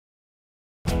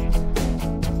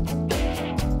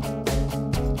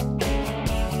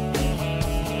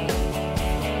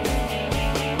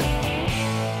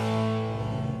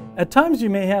At times you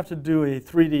may have to do a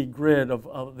 3D grid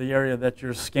of the area that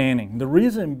you're scanning. The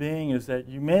reason being is that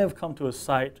you may have come to a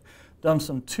site, done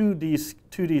some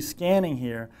 2D scanning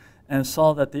here, and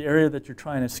saw that the area that you're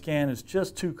trying to scan is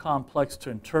just too complex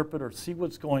to interpret or see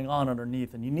what's going on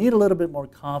underneath, and you need a little bit more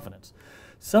confidence.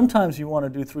 Sometimes you want to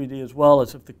do 3D as well,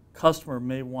 as if the customer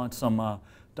may want some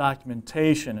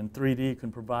documentation, and 3D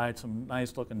can provide some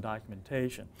nice looking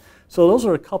documentation. So those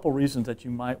are a couple reasons that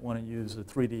you might want to use a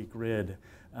 3D grid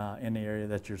in the area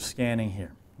that you're scanning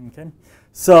here. Okay?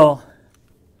 So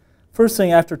first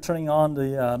thing after turning on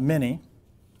the Mini,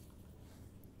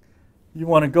 you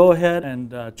want to go ahead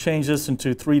and change this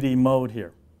into 3D mode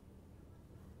here,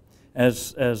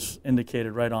 as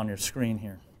indicated right on your screen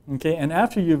here. Okay? And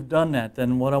after you've done that,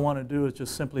 then what I want to do is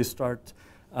just simply start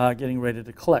getting ready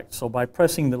to collect. So by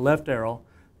pressing the left arrow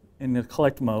in the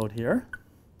collect mode here,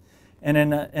 and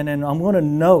then I'm going to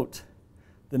note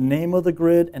the name of the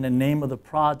grid and the name of the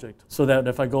project, so that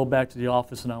if I go back to the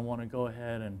office and I want to go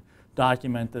ahead and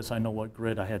document this, I know what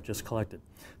grid I had just collected.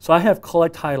 So I have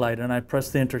collect highlighted, and I press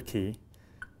the enter key,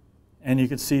 and you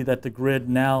can see that the grid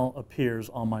now appears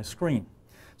on my screen.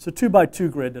 It's a 2x2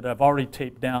 grid that I've already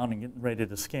taped down and getting ready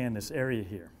to scan this area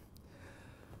here.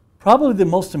 Probably the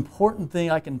most important thing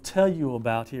I can tell you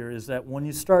about here is that when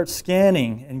you start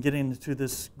scanning and getting into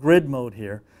this grid mode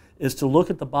here, is to look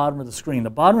at the bottom of the screen.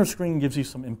 The bottom of the screen gives you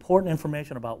some important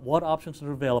information about what options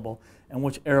are available and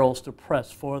which arrows to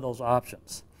press for those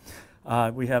options.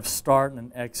 We have start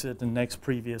and exit and next,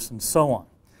 previous, and so on.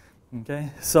 Okay?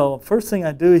 So first thing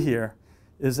I do here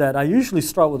is that I usually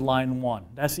start with line 1.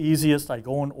 That's the easiest. I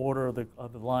go in order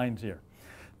of the lines here.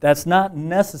 That's not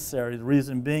necessary. The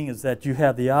reason being is that you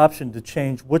have the option to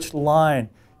change which line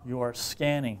you are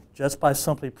scanning just by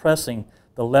simply pressing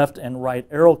the left and right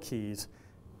arrow keys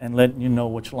and letting you know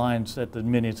which lines that the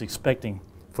Mini is expecting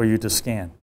for you to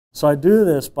scan. So I do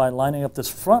this by lining up this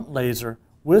front laser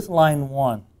with line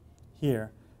 1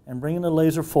 here and bringing the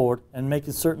laser forward and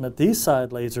making certain that these side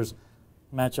lasers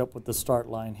match up with the start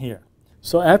line here.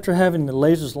 So after having the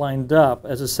lasers lined up,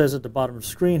 as it says at the bottom of the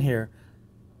screen here,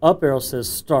 up arrow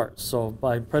says start. So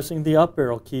by pressing the up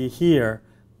arrow key here,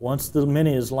 once the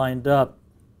Mini is lined up,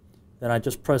 then I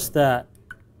just press that,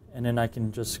 and then I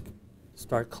can just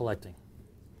start collecting.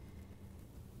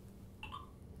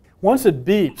 Once it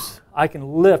beeps, I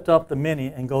can lift up the Mini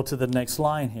and go to the next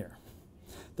line here.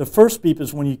 The first beep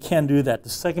is when you can do that. The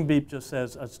second beep just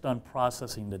says it's done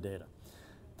processing the data.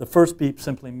 The first beep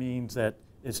simply means that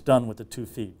it's done with the 2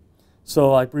 feet.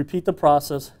 So I repeat the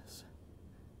process,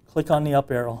 click on the up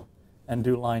arrow, and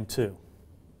do line 2.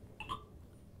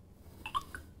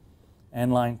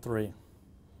 And line 3.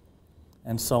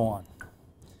 And so on.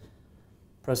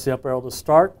 Press the up arrow to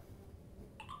start.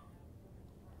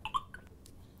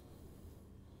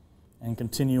 And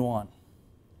continue on.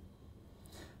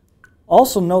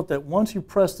 Also note that once you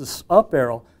press this up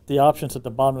arrow, the options at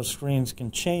the bottom of the screens can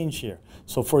change here.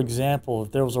 So for example,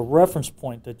 if there was a reference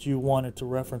point that you wanted to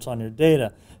reference on your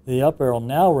data, the up arrow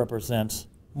now represents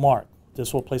mark.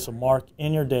 This will place a mark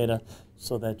in your data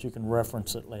so that you can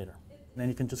reference it later. And then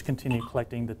you can just continue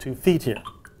collecting the 2 feet here.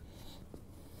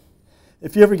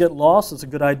 If you ever get lost, it's a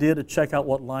good idea to check out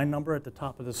what line number at the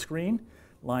top of the screen.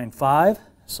 Line 5.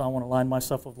 So I want to line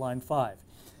myself with line 5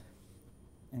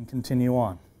 and continue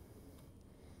on.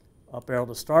 Up arrow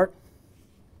to start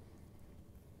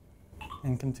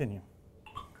and continue.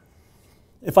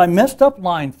 If I messed up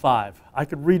line 5, I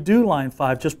could redo line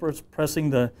 5 just pressing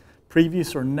the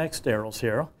previous or next arrows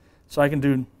here. So I can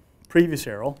do previous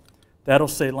arrow. That'll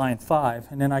say line 5,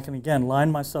 and then I can again line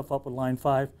myself up with line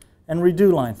 5 and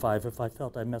redo line 5 if I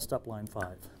felt I messed up line 5.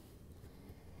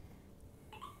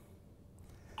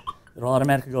 It'll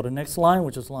automatically go to the next line,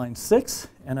 which is line 6,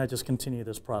 and I just continue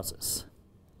this process.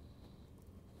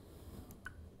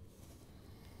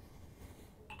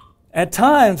 At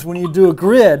times, when you do a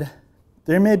grid,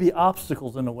 there may be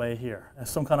obstacles in the way here.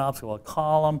 Some kind of obstacle, a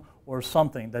column or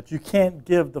something that you can't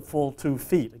give the full 2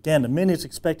 feet. Again, the Mini is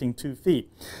expecting 2 feet.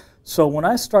 So when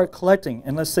I start collecting,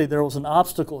 and let's say there was an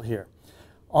obstacle here,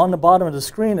 on the bottom of the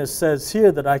screen it says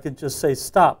here that I could just say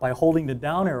stop by holding the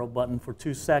down arrow button for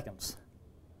 2 seconds.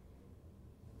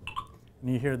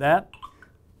 And you hear that?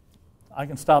 I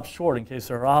can stop short in case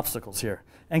there are obstacles here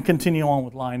and continue on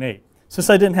with line 8. Since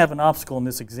I didn't have an obstacle in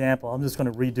this example, I'm just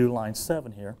going to redo line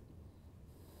 7 here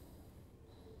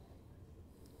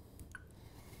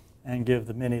and give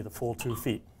the Mini the full 2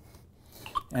 feet,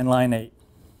 and line 8,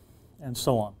 and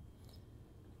so on.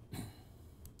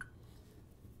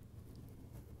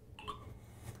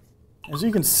 As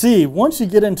you can see, once you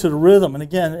get into the rhythm, and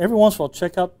again, every once in a while,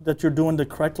 check out that you're doing the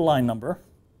correct line number.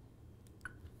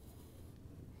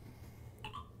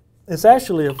 It's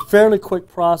actually a fairly quick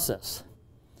process.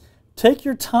 Take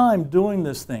your time doing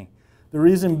this thing. The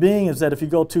reason being is that if you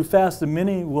go too fast, the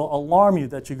Mini will alarm you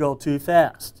that you go too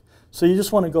fast. So you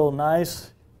just want to go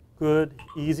nice, good,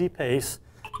 easy pace.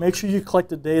 Make sure you collect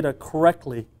the data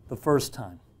correctly the first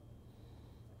time.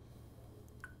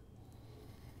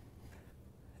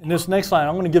 In this next line,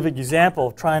 I'm going to give an example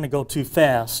of trying to go too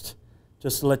fast,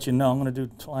 just to let you know. I'm going to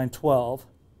do line 12.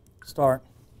 Start.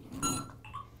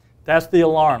 That's the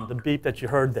alarm, the beep that you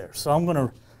heard there. So I'm going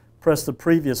to press the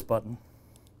previous button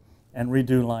and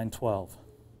redo line 12.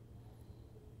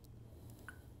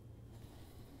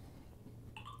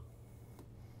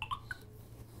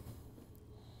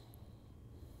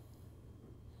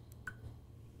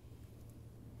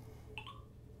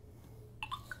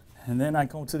 And then I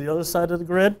go to the other side of the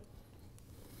grid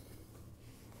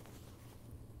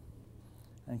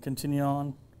and continue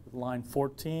on with line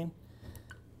 14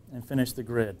 and finish the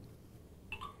grid.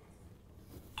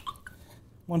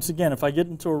 Once again, if I get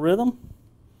into a rhythm,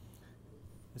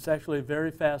 it's actually a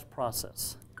very fast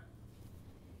process.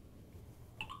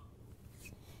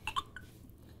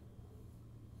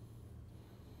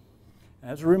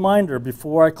 As a reminder,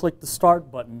 before I click the start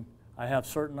button, I have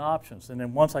certain options. And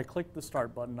then once I click the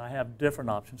start button, I have different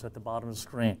options at the bottom of the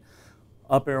screen.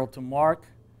 Up arrow to mark,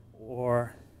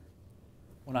 or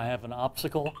when I have an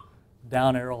obstacle,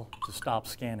 down arrow to stop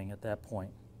scanning at that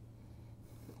point.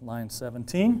 Line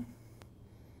 17.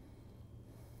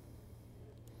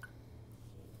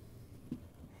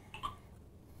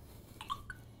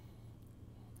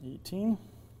 18.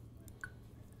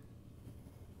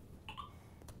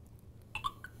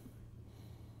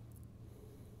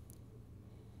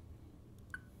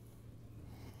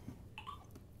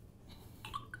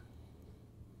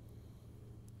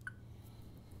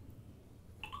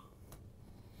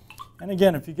 And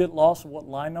again, if you get lost of what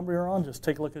line number you're on, just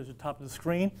take a look at the top of the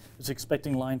screen. It's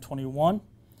expecting line 21.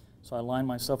 So I line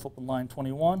myself up with line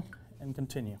 21 and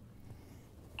continue.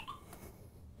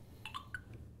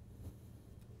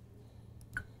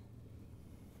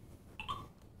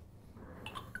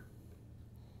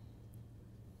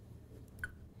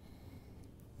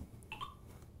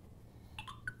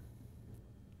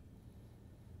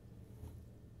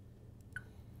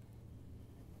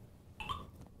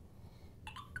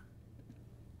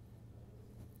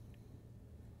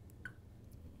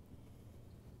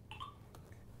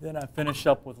 Then I finish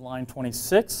up with line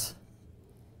 26.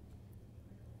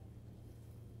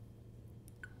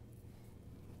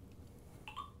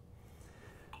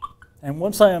 And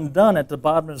once I am done, at the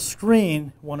bottom of the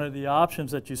screen, one of the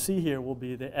options that you see here will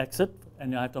be the exit,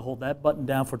 and I have to hold that button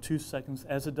down for 2 seconds,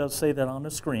 as it does say that on the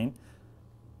screen.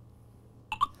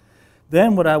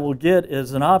 Then what I will get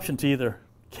is an option to either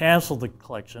cancel the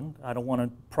collection, I don't want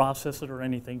to process it or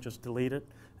anything, just delete it,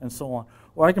 and so on.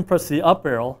 Or I can press the up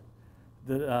arrow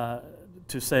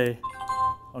to say,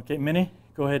 okay, Mini,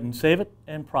 go ahead and save it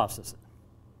and process it.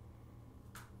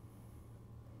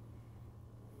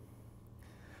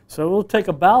 So it will take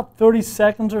about 30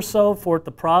 seconds or so for it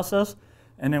to process,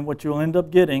 and then what you'll end up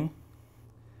getting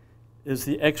is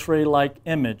the X-ray-like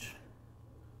image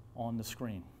on the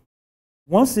screen.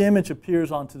 Once the image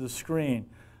appears onto the screen,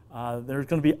 there's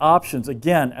going to be options,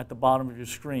 again, at the bottom of your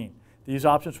screen. These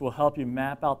options will help you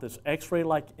map out this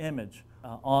X-ray-like image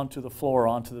onto the floor,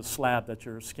 onto the slab that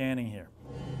you're scanning here.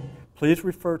 Please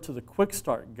refer to the Quick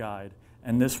Start guide,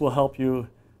 and this will help you,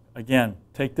 again,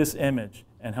 take this image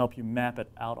and help you map it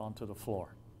out onto the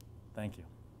floor. Thank you.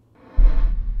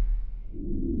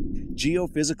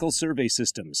 Geophysical Survey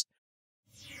Systems,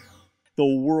 the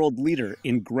world leader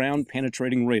in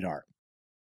ground-penetrating radar.